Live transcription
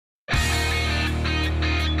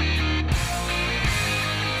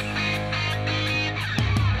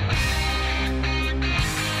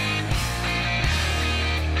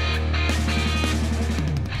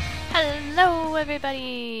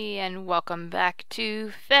everybody, and welcome back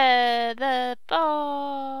to Feather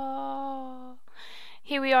Fall.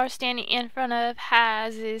 Here we are standing in front of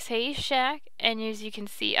Haz's hay shack, and as you can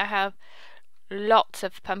see, I have lots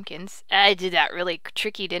of pumpkins. I did that really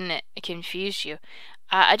tricky, didn't it? It confused you.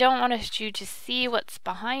 I don't want you to see what's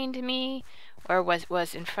behind me, or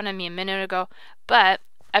was in front of me a minute ago, but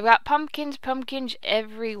I've got pumpkins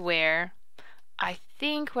everywhere. I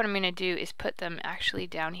think what I'm going to do is put them actually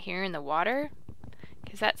down here in the water,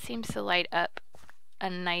 because that seems to light up a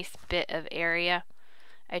nice bit of area.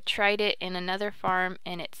 I tried it in another farm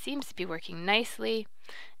and it seems to be working nicely,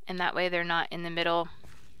 and that way they're not in the middle.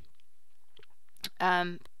 They're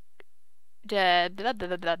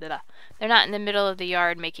not in the middle of the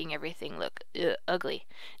yard making everything look ugly.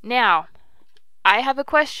 Now, I have a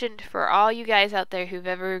question for all you guys out there who've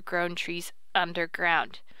ever grown trees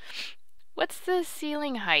underground. What's the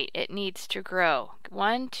ceiling height it needs to grow?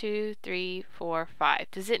 1, 2, 3, 4, 5.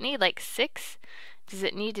 Does it need like 6? Does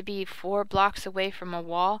it need to be 4 blocks away from a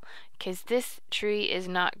wall? Because this tree is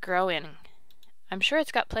not growing. I'm sure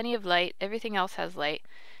it's got plenty of light. Everything else has light.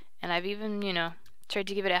 And I've even, tried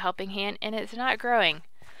to give it a helping hand, and it's not growing.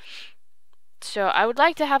 So I would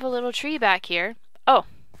like to have a little tree back here. Oh,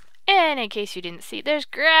 and in case you didn't see, there's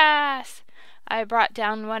grass! I brought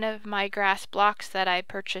down one of my grass blocks that I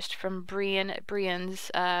purchased from Brian's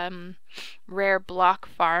rare block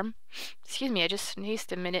farm. Excuse me, I just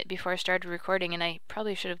sneezed a minute before I started recording, and I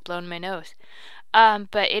probably should have blown my nose.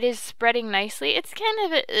 But it is spreading nicely. It's kind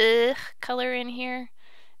of a color in here,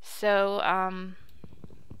 so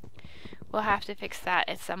we'll have to fix that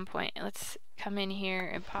at some point. Let's come in here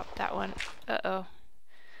and pop that one. Uh-oh.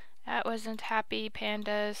 That wasn't happy,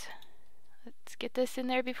 pandas. Let's get this in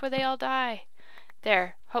there before they all die.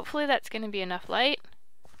 There. Hopefully that's going to be enough light.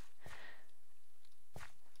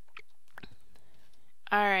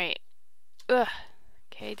 Alright. Ugh.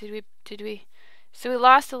 Okay, did we... So we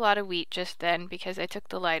lost a lot of wheat just then because I took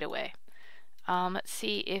the light away. Let's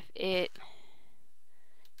see if it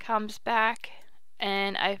comes back.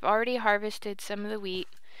 And I've already harvested some of the wheat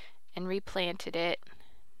and replanted it.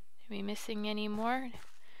 Are we missing any more?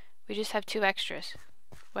 We just have 2 extras.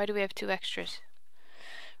 Why do we have 2 extras?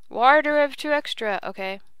 Why do we have 2 extra?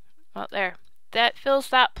 Okay. Well, there. That fills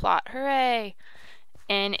that plot. Hooray!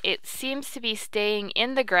 And it seems to be staying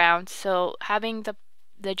in the ground, so having the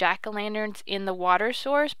jack-o'-lanterns in the water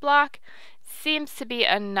source block seems to be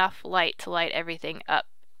enough light to light everything up.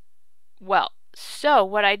 Well, so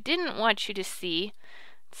what I didn't want you to see,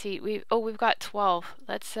 we've got 12.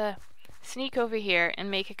 Let's sneak over here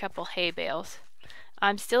and make a couple hay bales.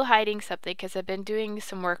 I'm still hiding something because I've been doing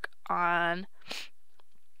some work on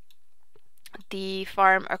the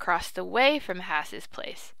farm across the way from Haz's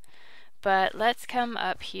place. But let's come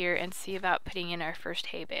up here and see about putting in our first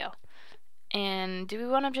hay bale. And do we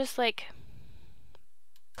want to just like...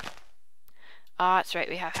 Ah, that's right,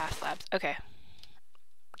 we have half slabs. Okay.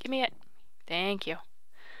 Give me it. Thank you.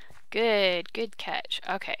 Good catch.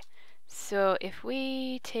 Okay. So if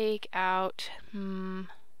we take out...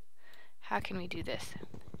 how can we do this?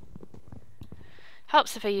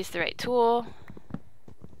 Helps if I use the right tool.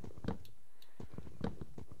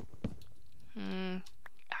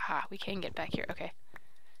 Aha, we can get back here. Okay.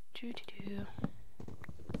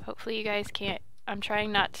 Hopefully you guys can't... I'm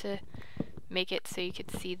trying not to make it so you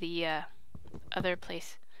could see the other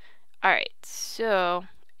place. Alright, so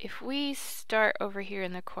if we start over here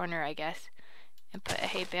in the corner, I guess, and put a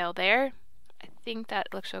hay bale there, I think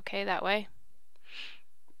that looks okay that way.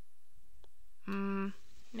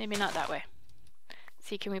 Maybe not that way.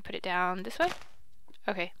 See, can we put it down this way?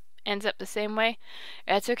 Okay, ends up the same way.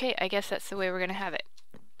 That's okay, I guess that's the way we're gonna have it.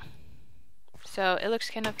 So it looks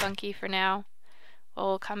kind of funky for now.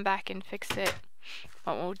 We'll come back and fix it.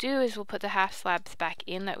 What we'll do is we'll put the half slabs back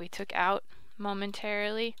in that we took out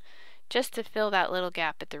momentarily, just to fill that little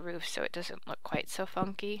gap at the roof so it doesn't look quite so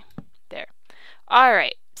funky. There.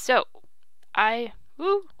 Alright, so okay.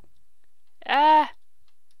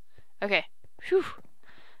 Whew.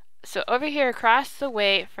 So over here across the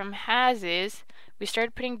way from Haz's, we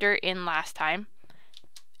started putting dirt in last time.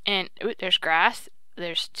 And there's grass,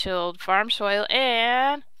 there's tilled farm soil,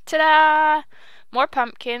 and ta-da! More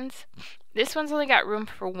pumpkins. This one's only got room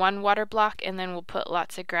for 1 water block, and then we'll put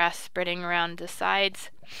lots of grass spreading around the sides.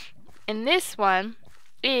 And this one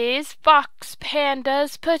is Fox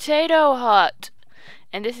Panda's potato hut.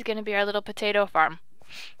 And this is going to be our little potato farm.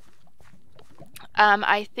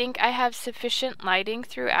 I think I have sufficient lighting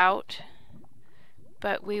throughout,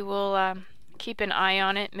 but we will keep an eye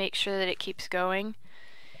on it, make sure that it keeps going.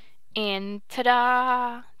 And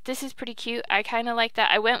ta-da! This is pretty cute. I kind of like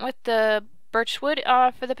that. I went with the birchwood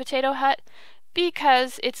for the potato hut,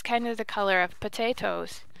 because it's kind of the color of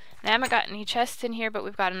potatoes. And I haven't got any chests in here, but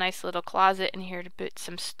we've got a nice little closet in here to put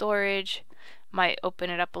some storage. Might open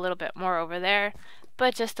it up a little bit more over there,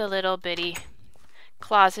 but just a little bitty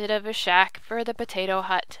closet of a shack for the potato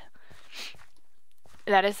hut.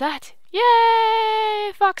 That is that.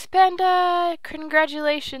 Yay! Fox Panda!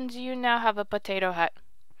 Congratulations, you now have a potato hut.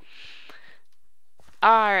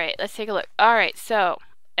 Alright, let's take a look. Alright, so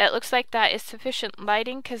it looks like that is sufficient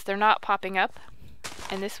lighting because they're not popping up.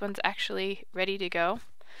 And this one's actually ready to go.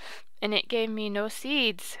 And it gave me no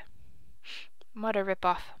seeds. What a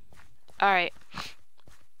ripoff. Alright.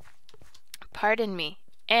 Pardon me.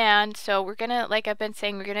 And so we're gonna, like I've been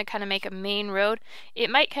saying, we're gonna kind of make a main road. It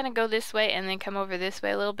might kind of go this way and then come over this way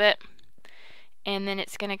a little bit. And then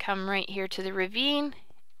it's gonna come right here to the ravine.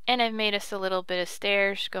 And I've made us a little bit of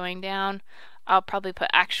stairs going down. I'll probably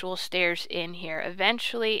put actual stairs in here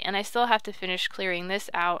eventually, and I still have to finish clearing this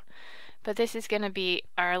out, but this is going to be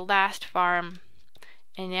our last farm,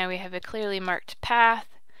 and now we have a clearly marked path.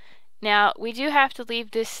 Now we do have to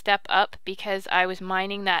leave this step up because I was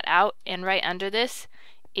mining that out, and right under this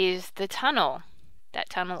is the tunnel,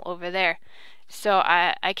 that tunnel over there, so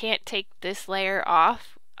I can't take this layer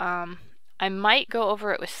off. I might go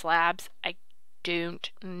over it with slabs, I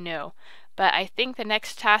don't know. But I think the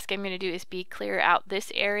next task I'm going to do is clear out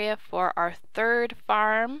this area for our third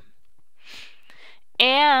farm.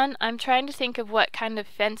 And I'm trying to think of what kind of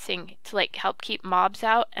fencing to like help keep mobs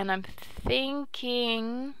out. And I'm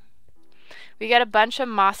thinking we got a bunch of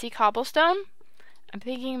mossy cobblestone. I'm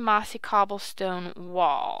thinking mossy cobblestone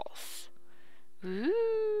walls.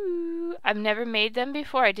 Ooh, I've never made them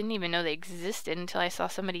before. I didn't even know they existed until I saw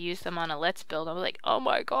somebody use them on a Let's Build. I was like, oh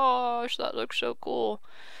my gosh, that looks so cool.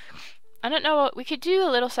 I don't know what we could do.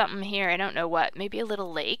 A little something here. I don't know what. Maybe a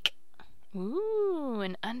little lake. Ooh,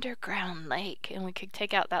 an underground lake. And we could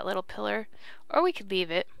take out that little pillar, or we could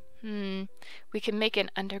leave it. We can make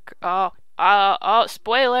an oh,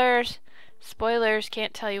 spoilers. Spoilers.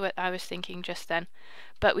 Can't tell you what I was thinking just then.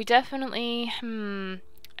 But we definitely,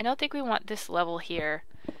 I don't think we want this level here.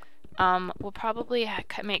 We'll probably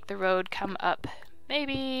make the road come up.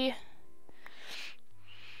 Maybe.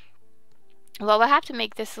 Well, we'll have to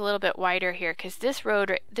make this a little bit wider here because this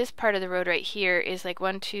road, this part of the road right here is like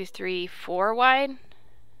 1, 2, 3, 4 wide.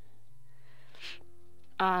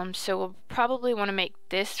 So we'll probably want to make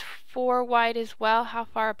this 4 wide as well. How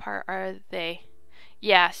far apart are they?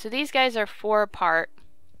 Yeah, so these guys are 4 apart.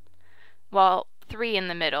 Well, 3 in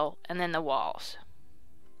the middle, and then the walls.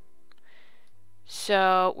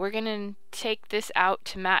 So we're gonna take this out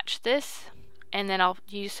to match this, and then I'll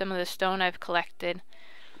use some of the stone I've collected.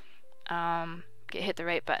 Hit the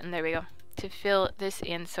right button, there we go, to fill this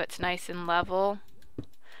in so it's nice and level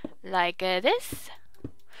like this.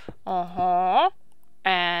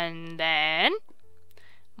 And then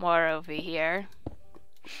more over here.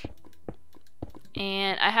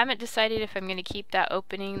 And I haven't decided if I'm going to keep that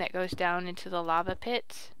opening that goes down into the lava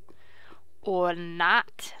pits or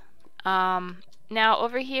not. Now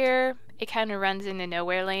over here it kind of runs into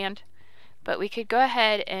nowhere land, but we could go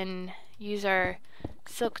ahead and use our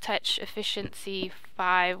Silk Touch Efficiency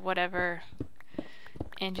 5 whatever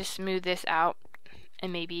and just smooth this out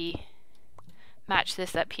and maybe match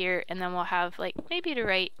this up here, and then we'll have like maybe to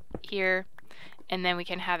right here, and then we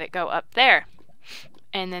can have it go up there.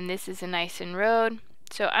 And then this is a nice and road.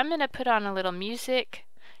 So I'm gonna put on a little music.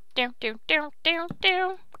 No,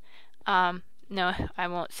 I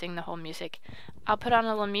won't sing the whole music. I'll put on a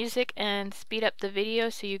little music and speed up the video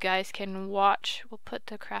so you guys can watch. We'll put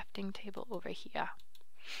the crafting table over here.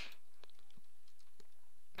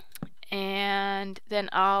 And then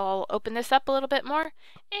I'll open this up a little bit more.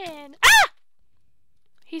 And ah!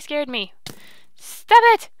 He scared me. Stop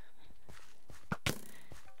it!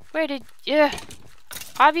 Where did you?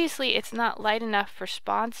 Obviously it's not light enough for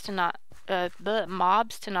spawns to not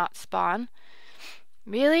mobs to not spawn.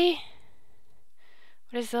 Really?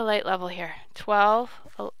 What is the light level here? 12.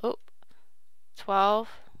 Oh, 12.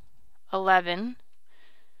 11.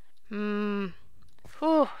 Whew.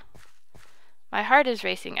 My heart is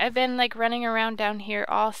racing. I've been like running around down here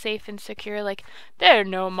all safe and secure, like there are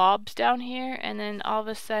no mobs down here, and then all of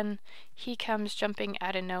a sudden he comes jumping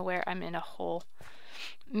out of nowhere. I'm in a hole.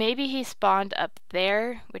 Maybe he spawned up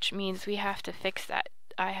there, which means we have to fix that.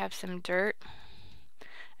 I have some dirt.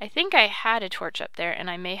 I think I had a torch up there and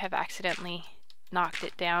I may have accidentally knocked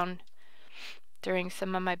it down during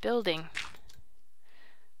some of my building.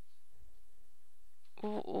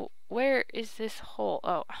 Where is this hole?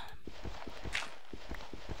 Oh.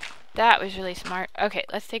 That was really smart. Okay,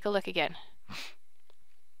 let's take a look again.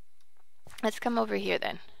 Let's come over here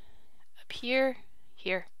then. Up here,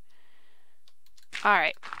 here.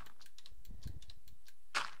 Alright.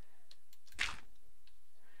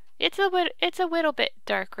 It's a little bit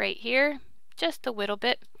dark right here. Just a little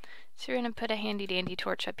bit. So we're going to put a handy dandy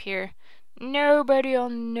torch up here. Nobody'll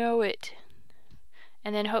know it.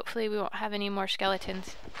 And then hopefully we won't have any more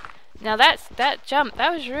skeletons. Now that jump,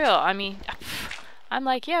 that was real. I mean, I'm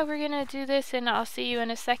like, yeah, we're going to do this and I'll see you in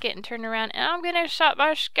a second, and turn around and I'm going to shot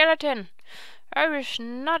my skeleton. I was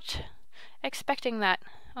not expecting that.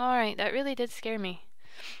 Alright, that really did scare me.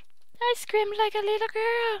 I screamed like a little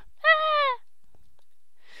girl. Ah!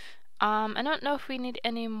 I don't know if we need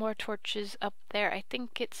any more torches up there. I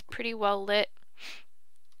think it's pretty well lit.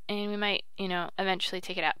 And we might, you know, eventually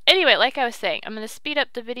take it out. Anyway, like I was saying, I'm going to speed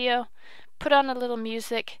up the video, put on a little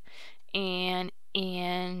music, and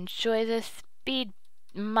enjoy the speed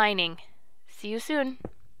mining. See you soon.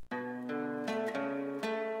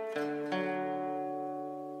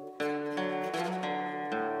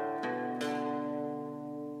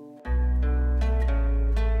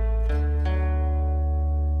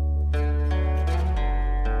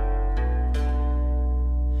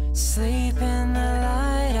 Sleep in the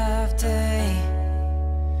light of day.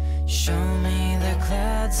 Show me the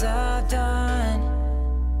clouds of dawn.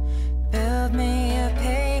 Build me a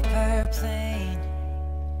paper plane.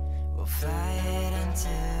 We'll fly it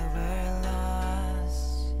until we're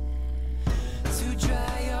lost. To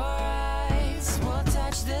dry your eyes, we'll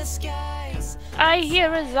touch the skies. I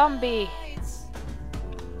hear a zombie.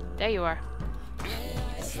 There you are.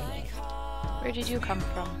 Where did you come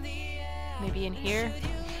from? Maybe in here?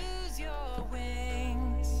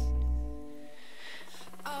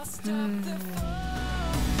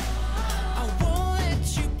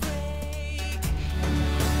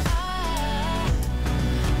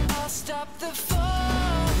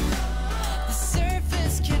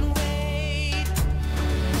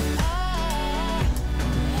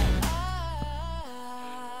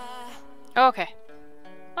 Okay.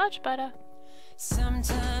 Much better.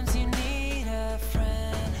 Sometimes you need a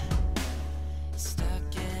friend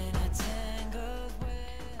stuck in a tangled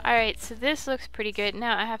web. Alright, so this looks pretty good.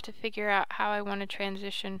 Now I have to figure out how I want to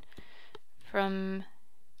transition from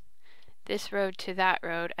this road to that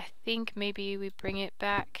road. I think maybe we bring it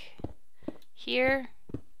back here.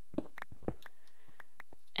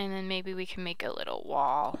 And then maybe we can make a little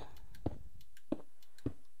wall.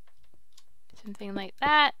 Something like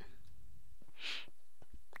that.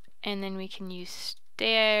 And then we can use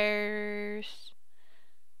stairs.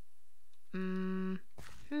 Oh,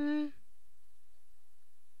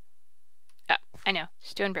 I know.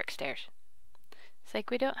 Stone brick stairs. It's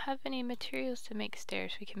like we don't have any materials to make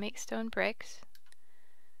stairs. We can make stone bricks.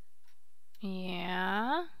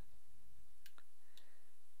 Yeah.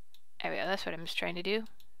 There we go. That's what I'm just trying to do.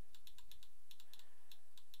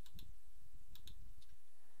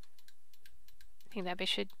 I think that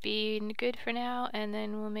should be good for now, and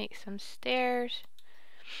then we'll make some stairs.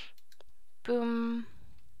 Boom.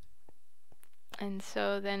 And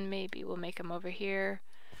so then maybe we'll make them over here.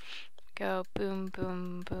 Go boom,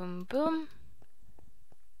 boom, boom, boom.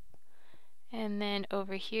 And then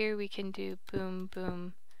over here we can do boom,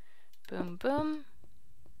 boom, boom, boom.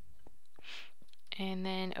 And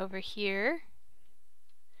then over here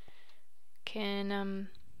can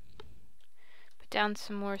put down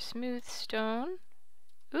some more smooth stone.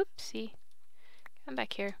 Oopsie. Come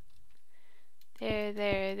back here. There,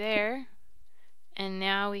 there, there. And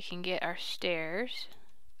now we can get our stairs.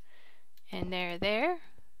 And there, there.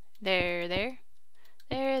 There, there.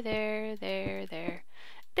 There, there, there, there.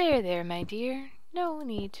 There, there, my dear. No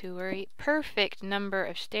need to worry. Perfect number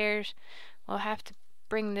of stairs. We'll have to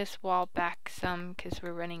bring this wall back some because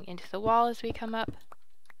we're running into the wall as we come up.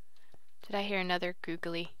 Did I hear another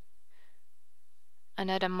googly?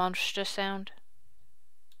 Another monster sound?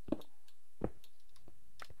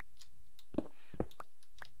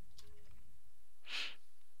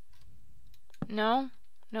 No?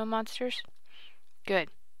 No monsters? Good.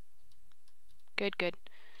 Good, good.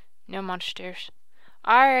 No monsters.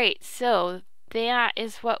 Alright, so that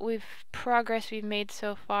is what progress we've made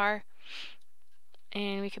so far.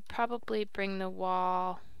 And we could probably bring the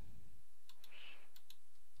wall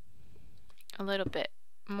a little bit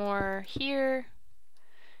more here.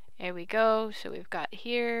 There we go. So we've got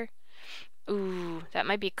here. Ooh, that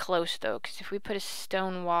might be close though, because if we put a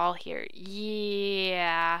stone wall here,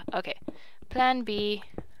 yeah. Okay, plan B.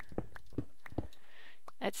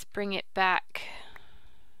 Let's bring it back.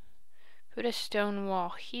 Put a stone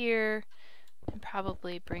wall here, and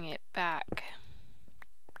probably bring it back.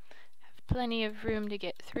 Have plenty of room to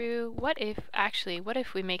get through. What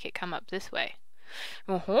if we make it come up this way?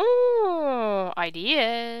 Oh,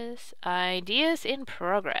 ideas. Ideas in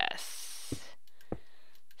progress.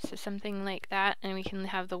 So something like that, and we can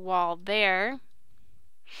have the wall there.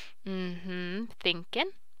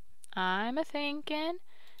 Thinking. I'm a thinking.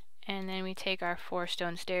 And then we take our 4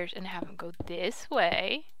 stone stairs and have them go this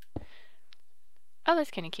way. Oh,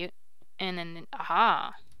 that's kind of cute. And then,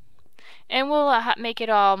 aha. And we'll make it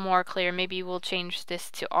all more clear. Maybe we'll change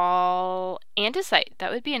this to all andesite.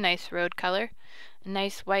 That would be a nice road color. A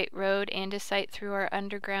nice white road andesite through our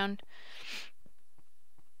underground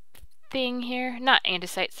thing here. Not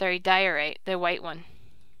andesite, sorry, diorite, the white one.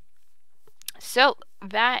 So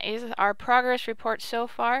that is our progress report so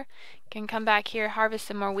far. Can come back here, harvest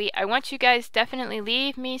some more wheat. I want you guys definitely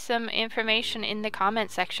leave me some information in the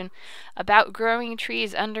comment section about growing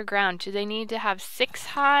trees underground. Do they need to have 6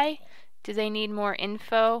 high? Do they need more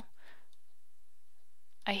info?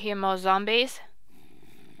 I hear more zombies.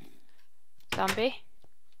 Zombie?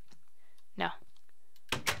 No.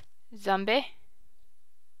 Zombie?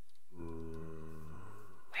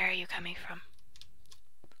 Where are you coming from?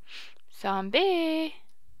 Zombie?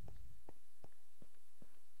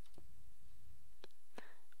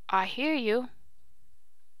 I hear you,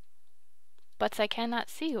 but I cannot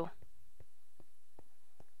see you.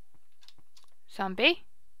 Zombie?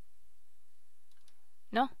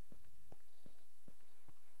 No?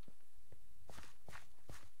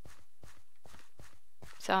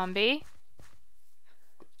 Zombie?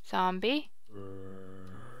 Zombie?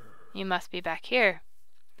 You must be back here.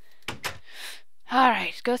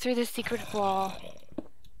 Alright, go through the secret wall.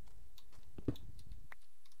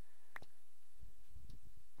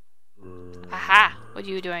 Aha! What are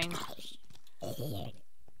you doing?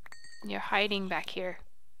 You're hiding back here.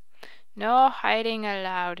 No hiding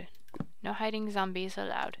allowed. No hiding zombies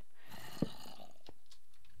allowed.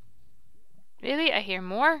 Really? I hear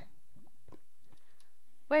more?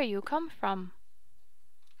 Where you come from?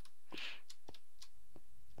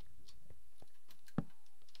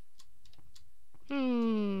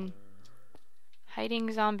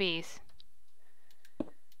 Hiding zombies.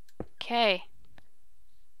 Okay.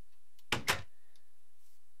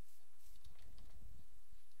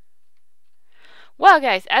 Well,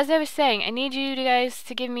 guys, as I was saying, I need you guys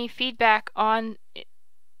to give me feedback on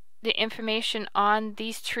the information on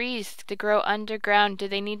these trees to grow underground. Do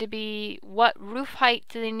they need to be, what roof height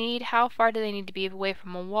do they need? How far do they need to be away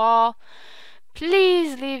from a wall?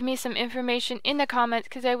 Please leave me some information in the comments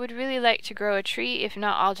because I would really like to grow a tree. If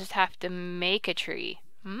not, I'll just have to make a tree.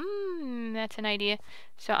 That's an idea.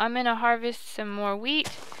 So I'm going to harvest some more wheat.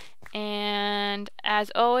 And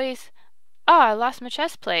as always, I lost my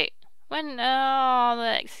chest plate. When,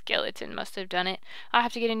 the skeleton must have done it. I'll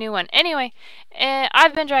have to get a new one. Anyway,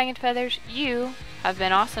 I've been DragnFeathers. You have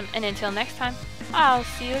been awesome. And until next time, I'll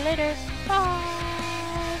see you later. Bye.